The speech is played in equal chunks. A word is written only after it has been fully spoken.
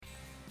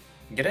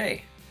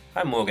G'day,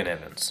 I'm Morgan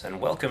Evans,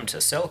 and welcome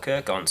to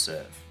Selkirk On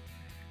Serve,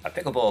 a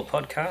pickleball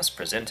podcast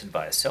presented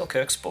by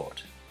Selkirk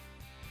Sport.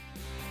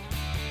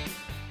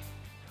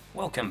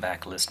 Welcome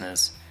back,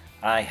 listeners.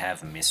 I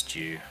have missed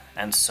you,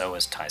 and so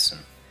has Tyson.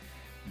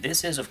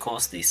 This is, of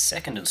course, the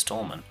second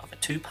installment of a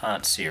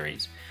two-part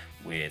series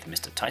with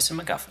Mr. Tyson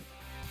McGuffin.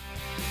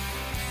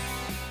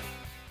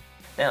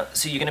 Now,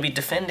 so you're going to be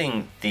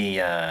defending the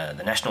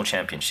national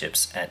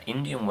championships at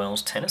Indian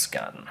Wells Tennis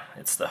Garden.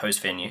 It's the host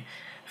venue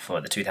for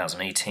the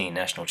 2018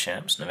 National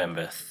Champs,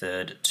 November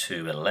 3rd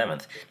to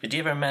 11th. Did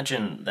you ever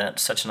imagine that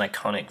such an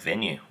iconic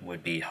venue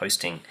would be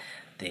hosting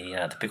the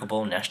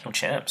Pickleball National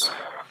Champs?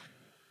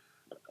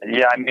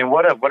 Yeah, I mean,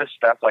 what a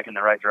step in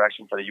the right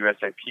direction for the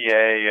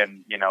USAPA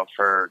and,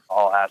 for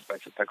all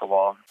aspects of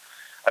pickleball.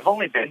 I've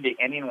only been to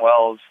Indian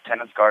Wells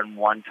Tennis Garden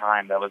one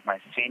time. That was my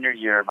senior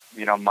year.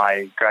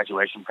 My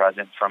graduation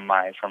present from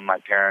my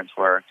parents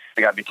were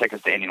they got me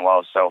tickets to Indian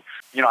Wells. So,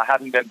 I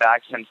haven't been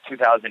back since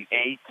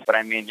 2008. But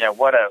I mean,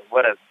 what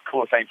a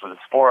cool thing for the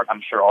sport.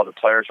 I'm sure all the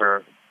players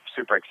are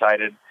super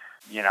excited.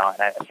 And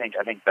I think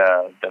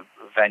the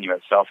venue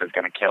itself is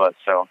going to kill it.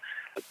 So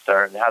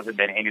there hasn't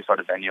been any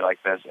sort of venue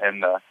like this in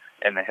the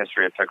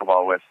history of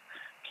pickleball with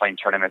playing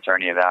tournaments or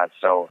any of that.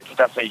 So it's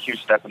definitely a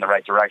huge step in the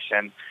right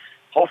direction.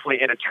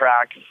 Hopefully it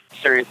attracts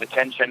serious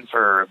attention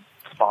for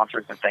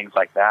sponsors and things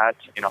like that.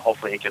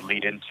 Hopefully it could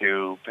lead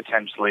into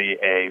potentially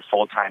a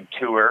full-time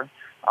tour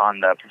on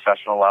the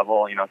professional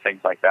level,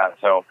 things like that.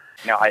 So,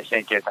 I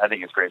think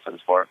it's great for the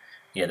sport.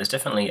 Yeah, there's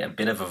definitely a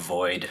bit of a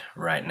void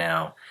right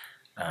now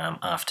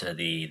after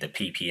the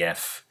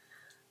PPF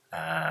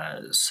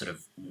sort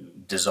of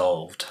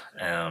dissolved.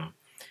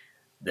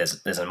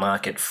 There's a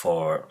market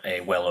for a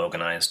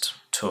well-organized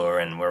tour,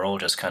 and we're all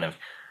just kind of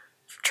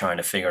trying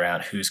to figure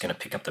out who's going to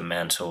pick up the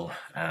mantle,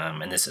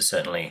 and this is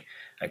certainly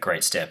a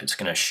great step. It's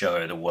going to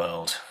show the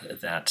world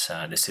that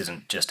this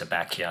isn't just a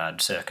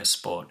backyard circus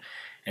sport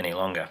any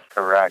longer.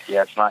 Correct.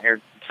 Yeah, it's not your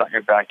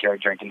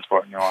backyard drinking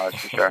sport anymore,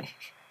 that's for sure.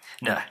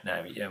 No.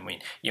 I mean,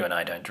 you and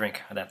I don't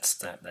drink.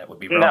 That would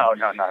be wrong. No,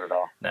 not at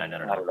all. No,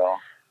 not at all.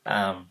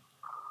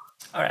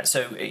 All right.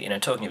 So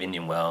talking of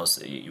Indian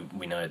Wells,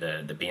 we know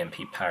the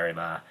BNP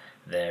Paribas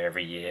there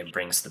every year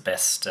brings the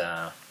best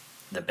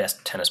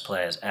tennis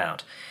players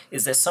out.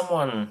 Is there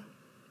someone,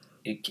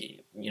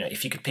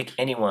 if you could pick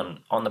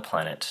anyone on the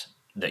planet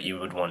that you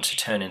would want to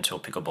turn into a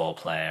pickleball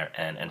player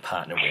and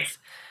partner with,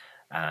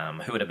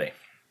 who would it be?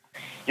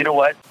 You know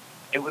what?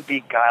 It would be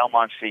Gael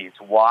Monfils.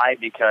 Why?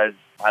 Because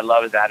I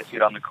love his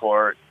attitude on the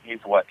court. He's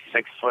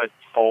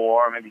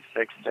 6'4", maybe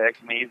 6'6". I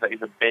mean,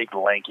 he's a big,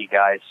 lanky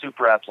guy,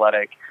 super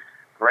athletic,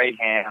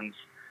 great hands.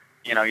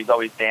 He's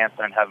always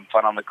dancing and having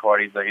fun on the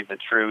court. He's a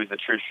true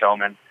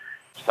showman.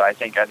 So I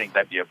think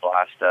that'd be a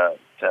blast to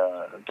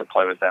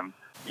play with him.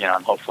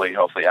 And hopefully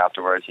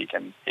afterwards he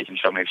can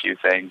show me a few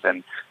things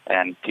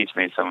and teach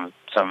me some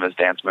of his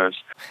dance moves.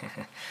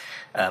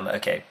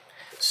 Okay,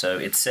 so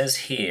it says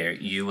here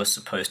you were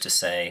supposed to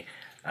say,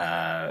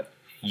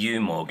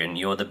 "You, Morgan,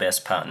 you're the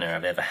best partner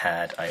I've ever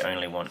had. I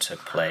only want to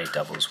play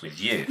doubles with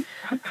you."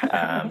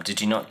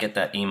 Did you not get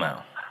that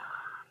email?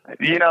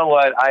 You know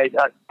what? I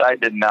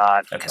did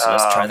not. Okay, so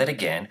let's try that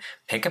again.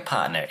 Pick a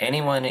partner.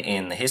 Anyone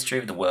in the history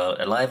of the world,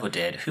 alive or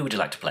dead, who would you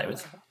like to play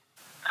with?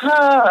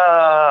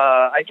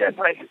 I guess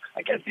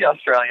the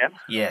Australian.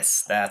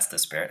 Yes, that's the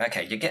spirit.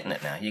 Okay, you're getting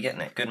it now. You're getting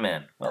it. Good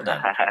man. Well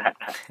done.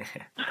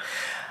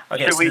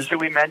 Okay,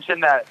 should we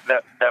mention that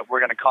we're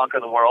going to conquer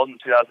the world in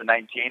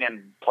 2019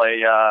 and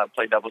play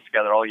doubles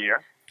together all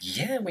year?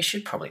 Yeah, we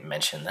should probably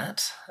mention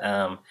that.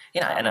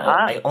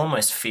 I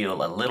almost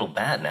feel a little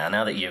bad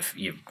now that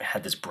you've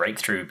had this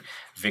breakthrough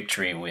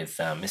victory with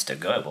Mr.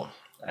 Goebel.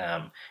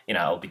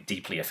 I'll be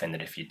deeply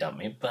offended if you dump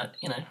me, but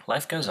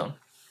life goes on.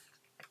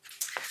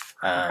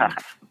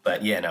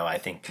 But I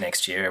think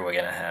next year we're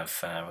gonna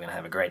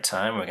have a great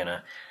time.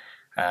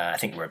 I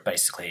think we're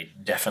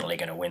definitely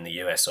gonna win the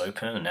US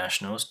Open, the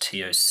Nationals,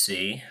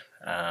 TOC.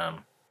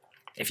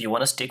 If you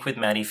want to stick with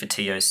Maddie for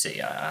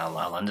TOC,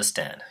 I'll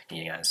understand.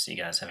 You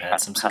guys have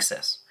had some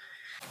success.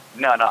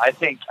 No. I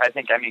think.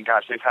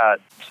 Gosh, we've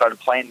started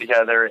playing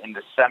together in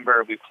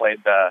December. We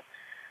played the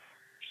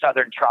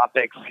Southern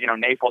Tropics,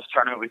 Naples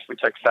tournament, which we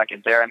took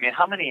second there. I mean,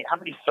 how many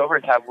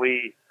silvers have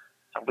we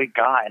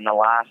got in the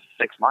last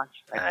 6 months?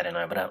 I don't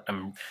know, but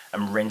I'm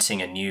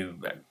renting a new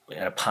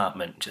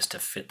apartment just to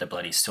fit the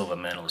bloody silver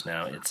medals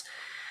now. It's,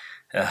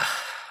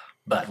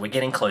 but we're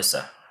getting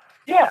closer.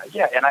 Yeah,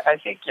 and I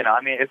think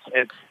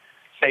it's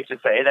safe to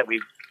say that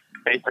we've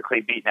basically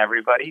beaten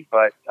everybody,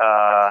 but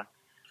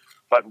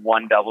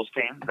one doubles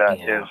team that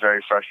is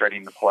very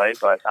frustrating to play.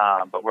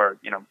 But we're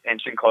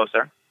inching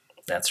closer.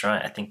 That's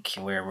right. I think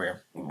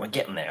we're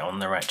getting there, on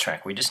the right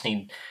track. We just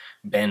need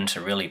Ben to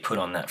really put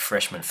on that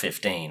freshman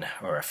 15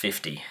 or a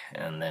 50,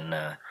 and then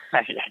I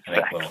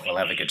think we'll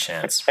have a good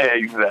chance.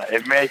 Exactly.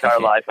 It makes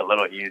our life a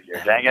little easier.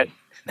 Dang it.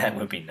 That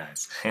would be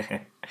nice.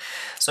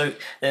 So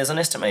there's an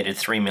estimated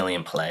 3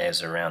 million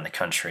players around the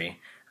country.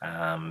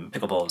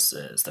 Pickleball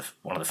is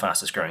one of the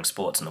fastest growing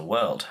sports in the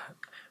world.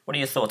 What are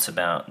your thoughts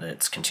about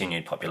its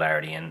continued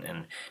popularity, and do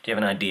you have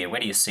an idea,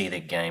 where do you see the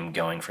game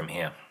going from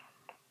here?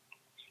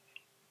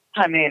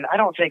 I mean, I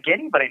don't think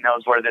anybody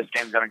knows where this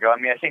game's going to go. I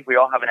mean, I think we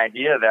all have an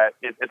idea that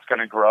it's going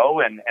to grow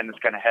and it's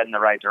going to head in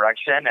the right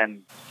direction.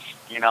 And,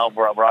 you know,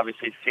 we're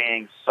obviously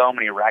seeing so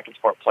many racket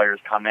sport players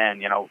come in,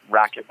 you know,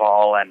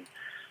 racquetball and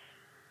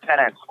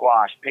tennis,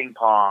 squash, ping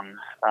pong,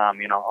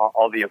 you know,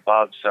 all the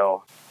above.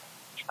 So,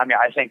 I mean,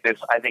 I think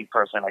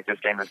personally, like, this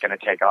game is going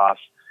to take off.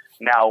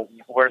 Now,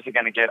 where's it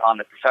going to get on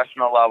the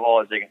professional level?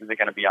 Is it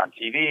going to be on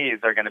TV?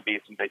 Is there going to be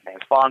some big name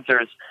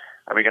sponsors?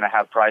 Are we going to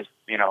have prize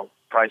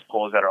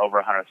pools that are over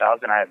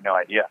 100,000? I have no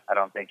idea. I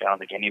don't think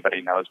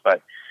anybody knows.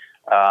 But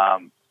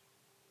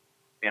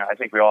you know, I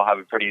think we all have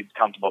a pretty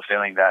comfortable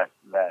feeling that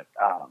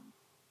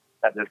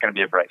there's going to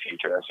be a bright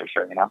future. That's for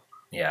sure. You know.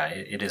 Yeah,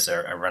 it is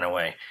a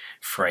runaway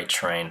freight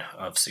train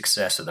of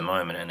success at the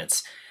moment, and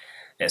it's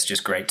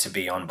just great to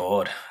be on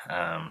board.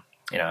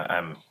 You know,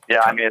 I mean,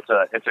 it's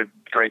a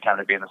great time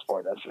to be in the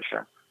sport. That's for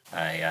sure.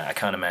 I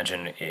can't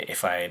imagine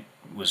if I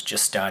was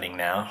just starting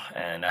now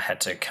and I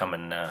had to come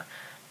and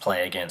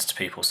play against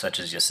people such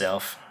as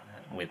yourself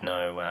with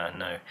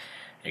no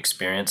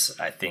experience.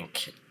 I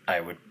think I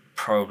would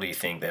probably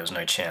think there was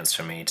no chance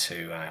for me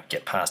to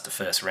get past the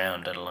first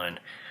round, let alone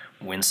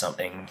win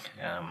something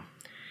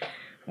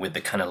with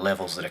the kind of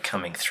levels that are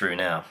coming through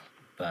now.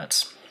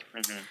 But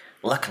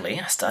luckily,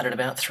 I started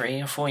about 3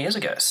 or 4 years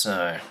ago,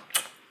 so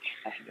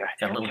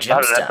got a little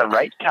jump start. At the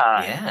right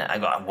time. Yeah, I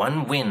got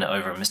one win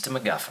over Mr.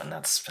 McGuffin.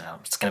 That's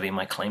it's going to be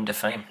my claim to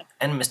fame.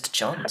 And Mr.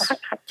 Johns.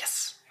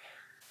 Yes.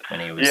 When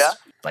he was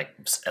like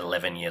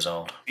 11 years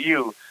old.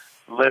 You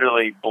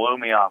literally blew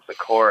me off the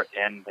court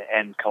in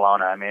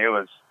Kelowna. I mean, it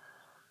was,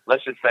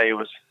 let's just say it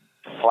was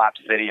Slap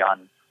City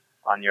on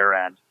your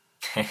end.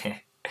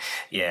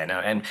 Yeah, no,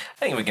 and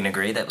I think we can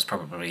agree that was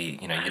probably,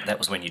 you know, that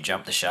was when you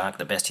jumped the shark,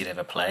 the best you'd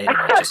ever played, and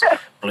it just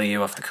blew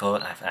you off the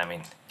court. I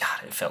mean,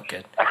 God, it felt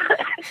good.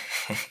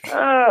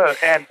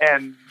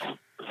 And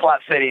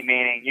Flat City,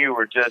 meaning you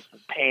were just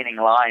painting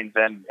lines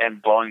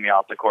and blowing me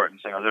off the court and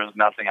saying, there was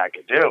nothing I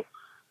could do.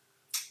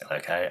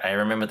 Look, I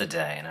remember the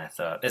day, and I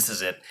thought, this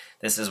is it.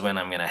 This is when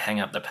I'm going to hang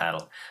up the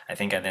paddle. I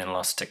think I then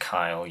lost to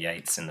Kyle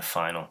Yates in the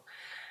final,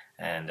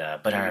 and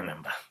but I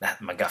remember that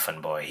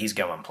McGuffin boy. He's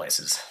going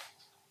places.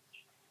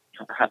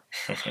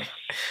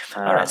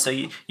 All right, so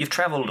you've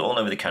travelled all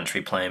over the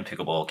country playing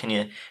pickleball. Can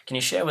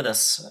you share with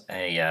us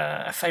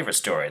a favourite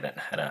story that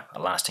had a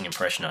lasting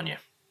impression on you?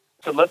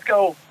 So let's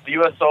go the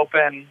U.S.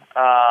 Open,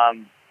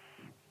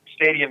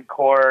 stadium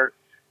court.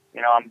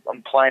 You know,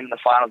 I'm playing in the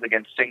finals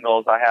against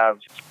singles. I have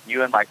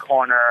you in my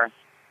corner.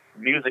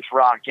 Music's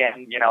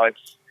rocking. You know,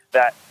 it's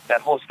that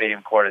whole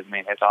stadium court is, I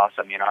mean, it's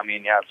awesome. You know, I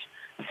mean, you have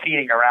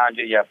seating around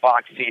you. You have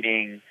box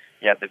seating.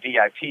 You have the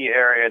VIP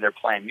area. They're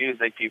playing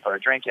music. People are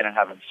drinking and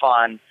having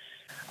fun.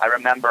 I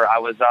remember I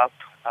was up,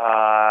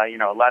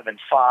 11-5.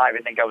 I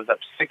think I was up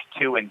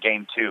 6-2 in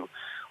game 2.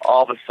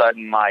 All of a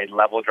sudden, my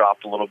level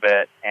dropped a little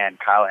bit, and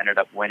Kyle ended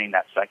up winning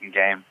that second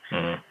game.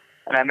 Mm-hmm.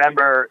 And I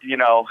remember, you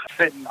know,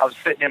 I was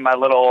sitting in my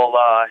little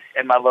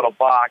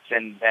box,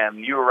 and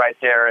you were right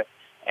there,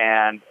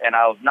 and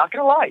I was not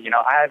gonna lie, you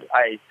know,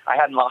 I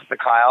hadn't lost to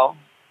Kyle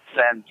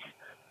since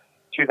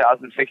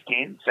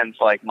 2016, since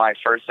like my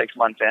first 6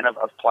 months in of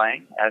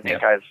playing. I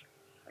think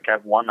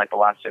I've won like the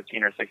last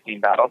 15 or 16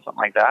 battles, something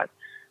like that.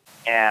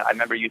 And I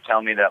remember you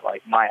telling me that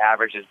like my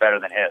average is better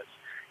than his,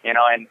 you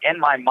know. And in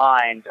my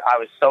mind, I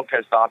was so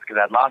pissed off because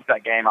I'd lost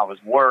that game. I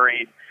was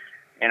worried,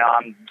 you know.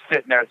 I'm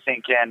sitting there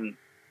thinking,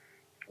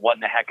 what in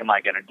the heck am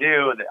I going to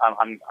do?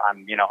 I'm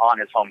you know, on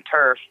his home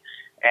turf,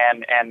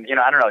 and you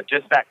know, I don't know,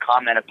 just that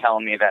comment of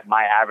telling me that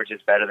my average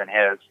is better than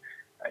his.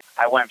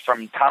 I went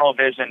from tunnel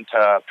vision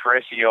to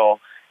peripheral,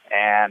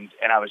 and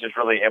I was just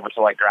really able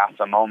to like grasp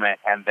the moment.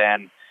 And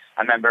then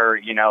I remember,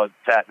 you know,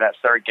 that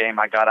third game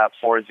I got up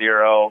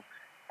 4-0,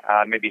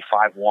 maybe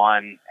 5-1,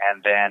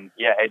 and then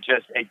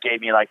it gave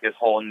me like this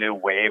whole new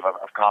wave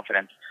of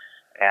confidence.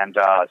 And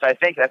so I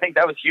think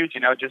that was huge,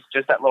 you know, just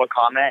that little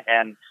comment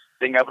and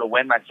being able to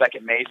win my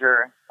second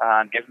major,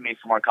 giving me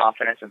some more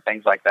confidence and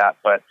things like that.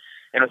 But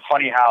it was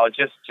funny how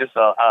just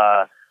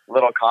a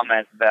little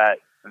comment that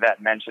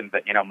mentioned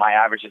that, you know, my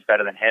average is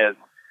better than his,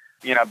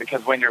 you know,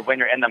 because when you're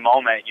in the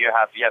moment, you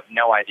have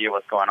no idea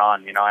what's going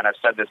on, you know. And I've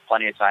said this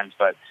plenty of times,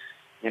 but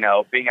you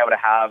know, being able to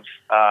have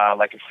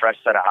like a fresh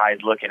set of eyes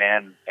looking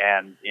in,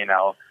 and you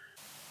know,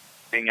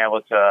 being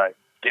able to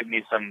give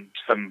me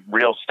some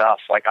real stuff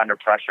like under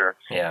pressure,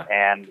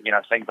 and you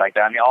know, things like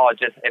that. I mean,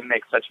 it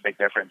makes such a big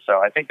difference. So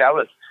I think that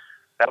was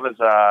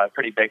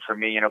pretty big for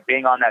me. You know,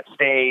 being on that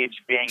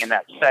stage, being in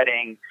that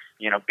setting,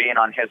 you know, being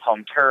on his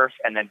home turf,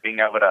 and then being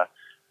able to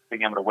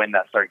win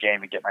that third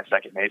game and get my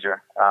second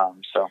major.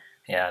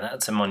 Yeah,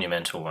 that's a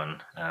monumental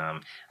one.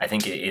 I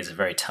think it is a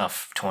very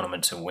tough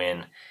tournament to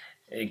win,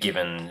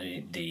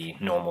 given the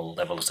normal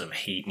levels of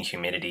heat and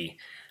humidity,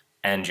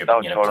 and you're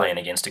totally playing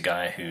against a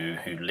guy who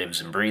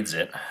lives and breathes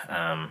it.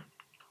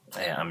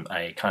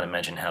 I can't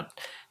imagine how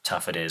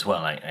tough it is.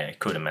 Well, I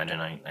could imagine.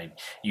 I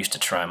used to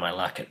try my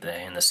luck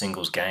in the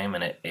singles game,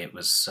 and it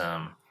was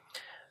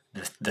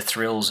the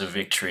thrills of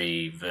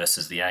victory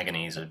versus the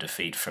agonies of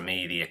defeat. For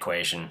me, the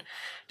equation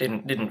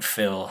didn't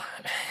fill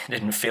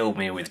didn't fill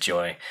me with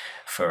joy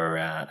for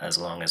as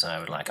long as I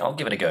would like. I'll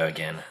give it a go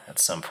again at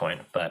some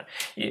point. But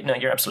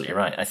you're absolutely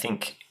right. I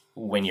think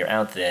when you're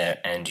out there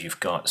and you've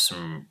got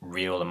some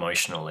real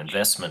emotional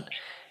investment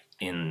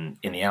in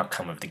the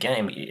outcome of the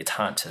game, it's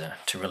hard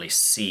to really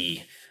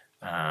see.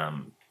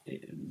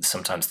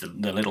 Sometimes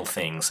the little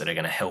things that are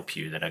going to help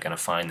you, that are going to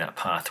find that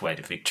pathway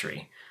to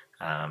victory.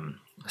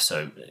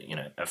 So,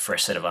 a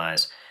fresh set of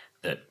eyes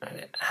that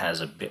has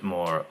a bit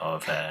more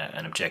of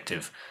an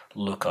objective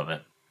look of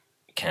it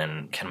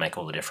can make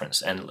all the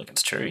difference. And look,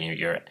 it's true.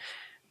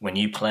 When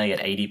you play at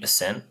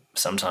 80%,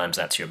 sometimes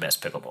that's your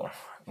best pickleball.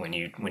 When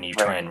you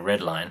try and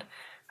redline,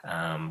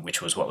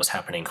 which was what was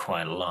happening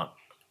quite a lot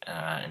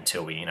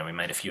until we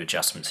made a few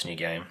adjustments in your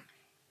game.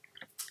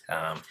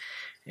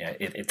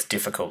 It's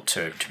difficult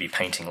to be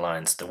painting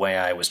lines. The way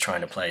I was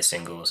trying to play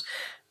singles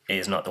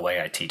is not the way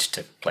I teach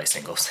to play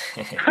singles.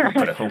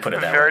 we'll put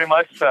it that Very way.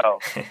 much so.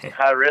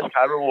 High risk,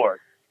 high reward.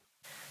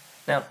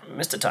 Now,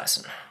 Mr.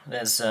 Tyson,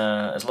 there's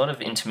a lot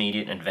of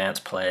intermediate and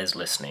advanced players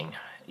listening.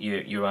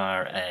 You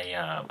are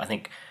I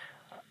think,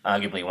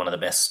 arguably one of the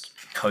best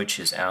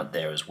coaches out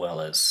there, as well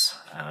as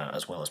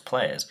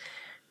players.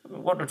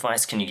 What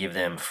advice can you give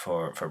them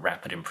for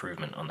rapid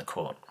improvement on the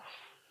court?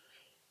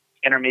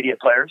 Intermediate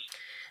players?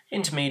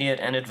 Intermediate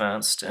and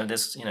advanced.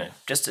 There's,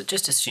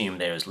 just assume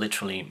there is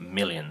literally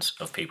millions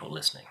of people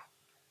listening.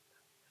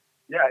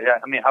 Yeah.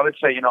 I mean, I would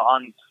say,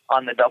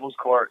 on the doubles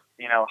court,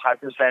 high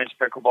percentage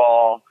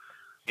pickleball,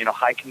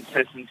 high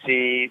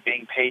consistency,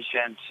 being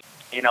patient,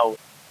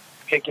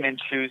 picking and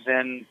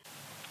choosing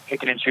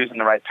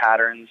the right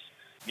patterns,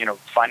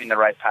 finding the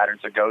right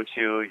patterns to go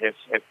to.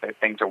 If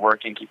things are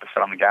working, keep a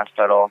foot on the gas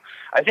pedal.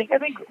 I think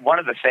one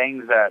of the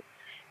things that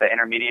the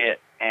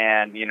intermediate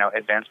and,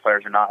 advanced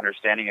players are not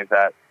understanding is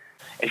that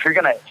if you're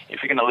gonna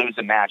lose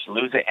a match,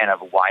 lose it in a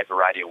wide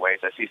variety of ways.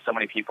 I see so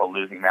many people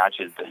losing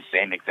matches the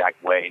same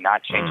exact way,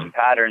 not changing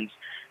patterns,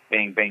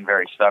 being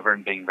very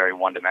stubborn, being very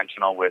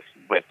one-dimensional with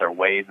their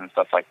ways and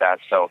stuff like that.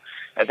 So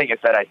I think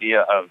it's that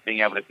idea of being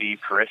able to be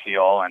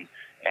peripheral and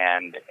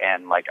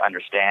like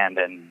understand,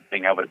 and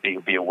being able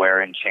to be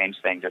aware and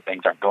change things if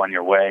things aren't going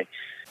your way.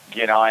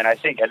 And I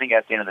think at the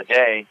end of the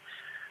day,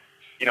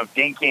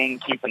 dinking,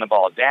 keeping the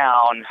ball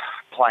down,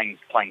 playing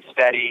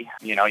steady.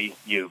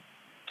 You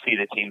see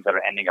the teams that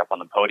are ending up on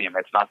the podium.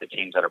 It's not the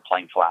teams that are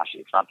playing flashy.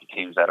 It's not the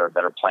teams that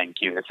are playing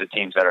cute. It's the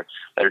teams that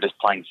are just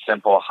playing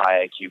simple,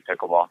 high IQ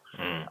pickleball.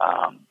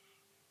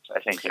 So I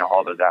think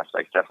all those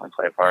aspects definitely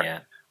play a part. Yeah,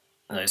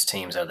 those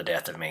teams are the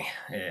death of me.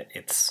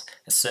 It's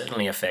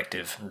certainly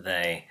effective.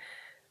 They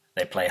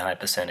play high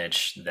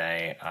percentage.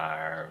 They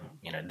are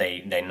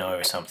they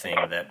know something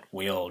that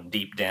we all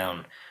deep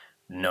down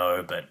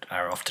know, but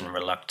are often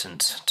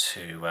reluctant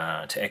to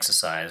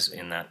exercise.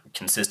 In that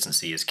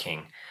consistency is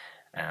king.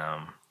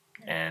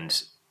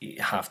 And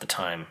half the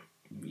time,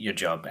 your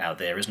job out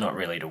there is not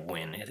really to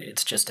win.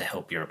 It's just to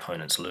help your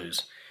opponents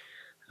lose.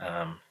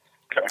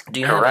 Do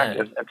you Correct.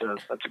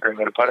 That's a great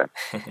way to put it.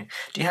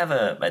 Do you have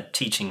a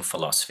teaching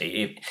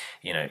philosophy?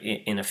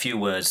 In a few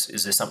words,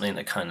 is there something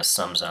that kind of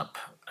sums up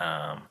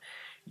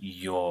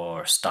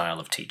your style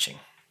of teaching?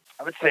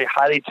 I would say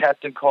highly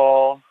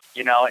technical,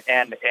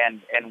 and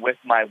with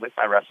my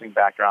wrestling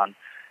background,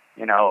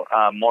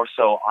 more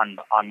so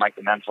on like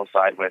the mental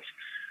side with,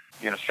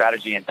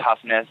 strategy and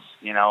toughness,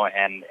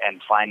 and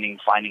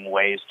finding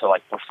ways to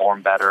like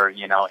perform better,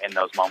 in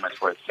those moments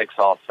where it's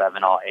 6-all,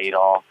 7-all,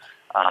 8-all,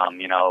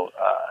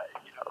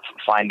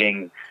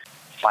 finding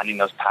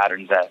those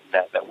patterns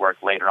that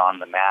work later on in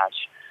the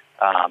match.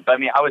 But I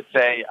mean, I would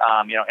say,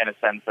 in a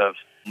sense of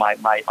my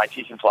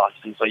teaching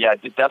philosophy. So yeah,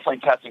 definitely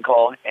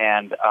technical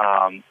and,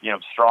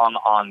 strong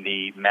on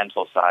the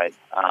mental side,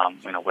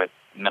 with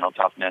mental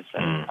toughness.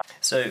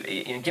 So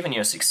given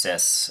your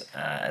success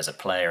as a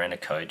player and a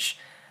coach,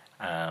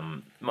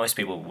 most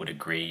people would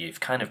agree you've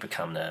kind of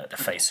become the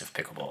face of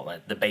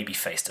pickleball, the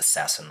baby-faced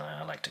assassin,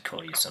 I like to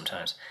call you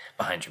sometimes,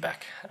 behind your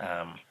back.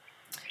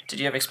 Did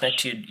you ever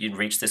expect you'd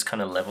reach this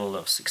kind of level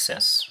of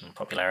success and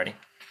popularity?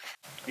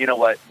 You know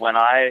what? When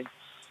I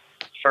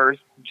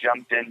first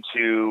jumped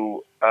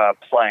into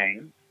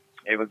playing,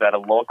 it was at a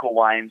local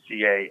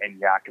YMCA in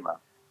Yakima.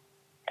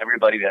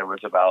 Everybody there was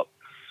about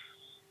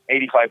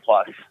 85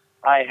 plus.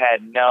 I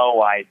had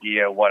no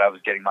idea what I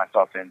was getting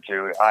myself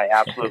into. I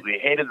absolutely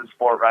hated the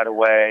sport right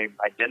away.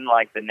 I didn't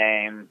like the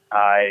name.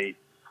 I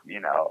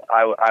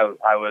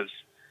was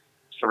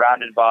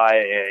surrounded by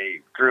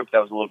a group that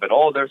was a little bit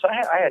older, so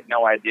I had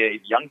no idea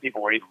young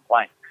people were even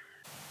playing.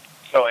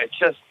 So it's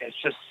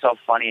just so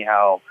funny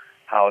how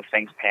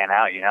things pan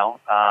out,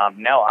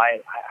 No, I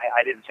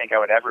didn't think I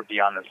would ever be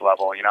on this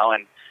level,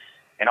 and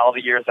in all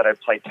the years that I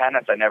played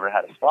tennis, I never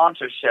had a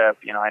sponsorship.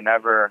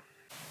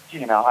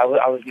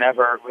 I was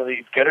never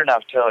really good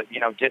enough to,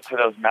 get to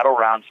those medal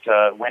rounds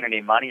to win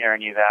any money or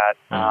any of that.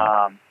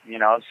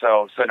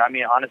 So I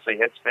mean, honestly,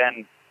 it's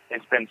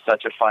been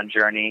such a fun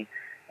journey,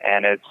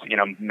 and it's,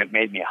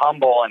 made me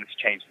humble, and it's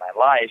changed my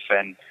life.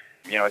 And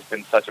It's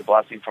been such a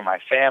blessing for my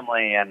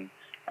family, and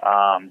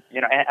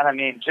I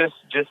mean,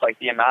 just like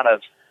the amount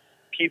of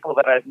people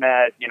that I've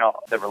met,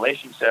 the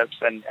relationships,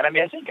 and I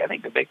mean, I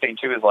think the big thing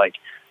too is like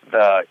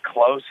the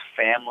close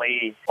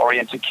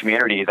family-oriented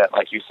community that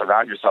like you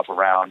surround yourself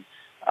around.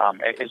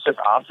 It's just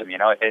awesome,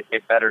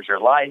 it betters your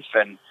life,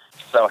 and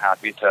so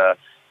happy to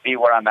be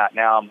where I'm at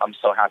now. I'm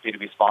so happy to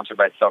be sponsored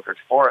by Selkirk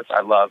Sports.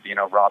 I love,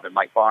 Rob and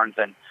Mike Barnes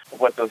and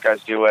what those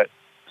guys do at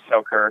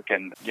Selkirk,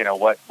 and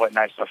what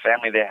nice of a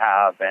family they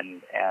have,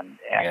 and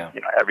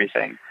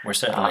everything. We're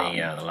certainly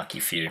the lucky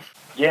few.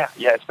 Yeah,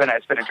 it's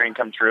been a dream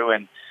come true,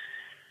 and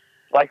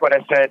like what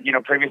I said,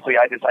 previously,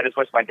 I just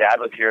wish my dad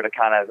was here to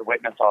kind of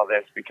witness all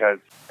this, because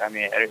I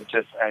mean, it's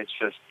just I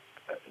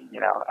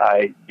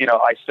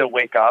still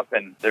wake up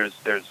and there's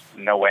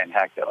no way in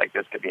heck that like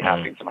this could be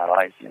happening to my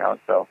life,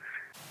 so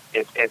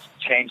it's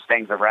changed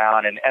things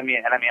around, and I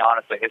mean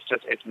honestly,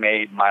 it's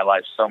made my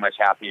life so much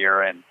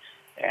happier, and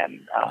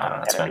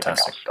that's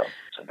fantastic. So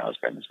it's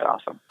been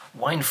awesome.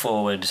 Wind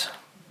forward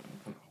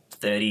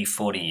 30,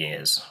 40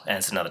 years, and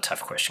it's another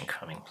tough question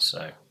coming,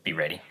 so be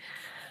ready.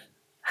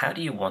 How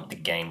do you want the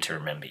game to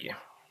remember you?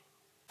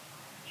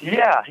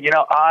 Yeah,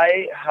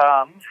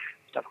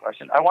 tough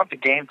question. I want the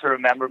game to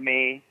remember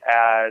me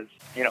as,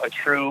 a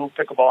true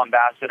pickleball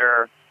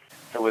ambassador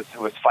who was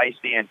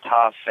feisty and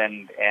tough,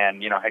 and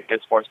had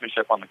good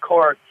sportsmanship on the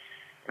court.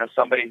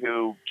 Somebody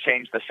who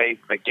changed the face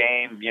of the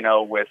game,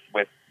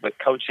 with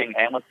coaching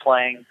and with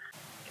playing.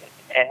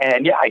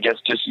 And I guess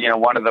just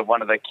one of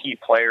the key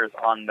players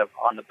on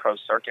the pro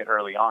circuit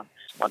early on,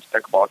 once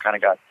pickleball kind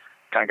of got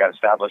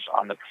established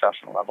on the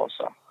professional level.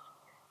 So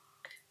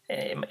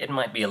it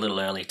might be a little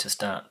early to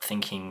start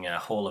thinking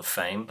Hall of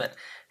Fame, but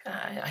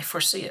I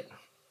foresee it.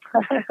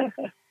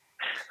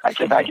 I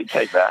can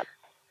take that.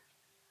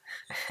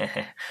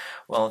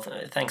 Well,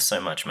 thanks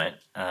so much, mate.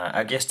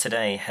 Our guest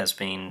today has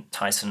been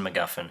Tyson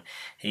McGuffin.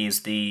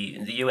 He's the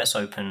US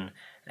Open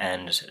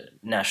and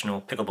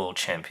National Pickleball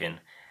Champion.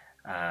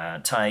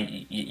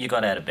 Ty, you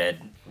got out of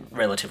bed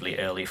relatively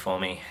early for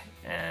me,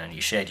 and you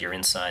shared your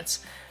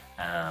insights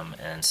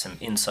and some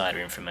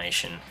insider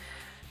information.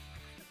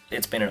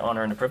 It's been an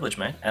honor and a privilege,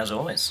 mate, as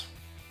always.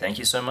 Thank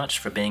you so much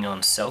for being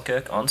on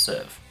Selkirk On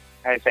Serve.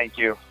 Hey, thank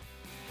you.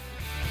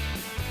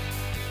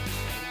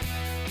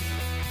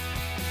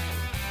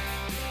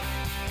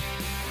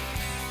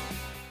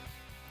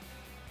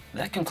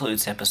 That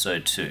concludes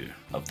episode 2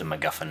 of the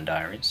McGuffin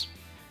Diaries.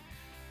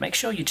 Make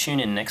sure you tune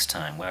in next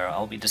time, where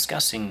I'll be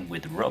discussing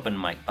with Rob and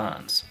Mike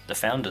Barnes, the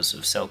founders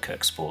of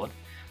Selkirk Sport,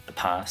 the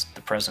past,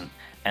 the present,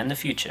 and the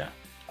future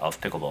of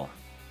pickleball.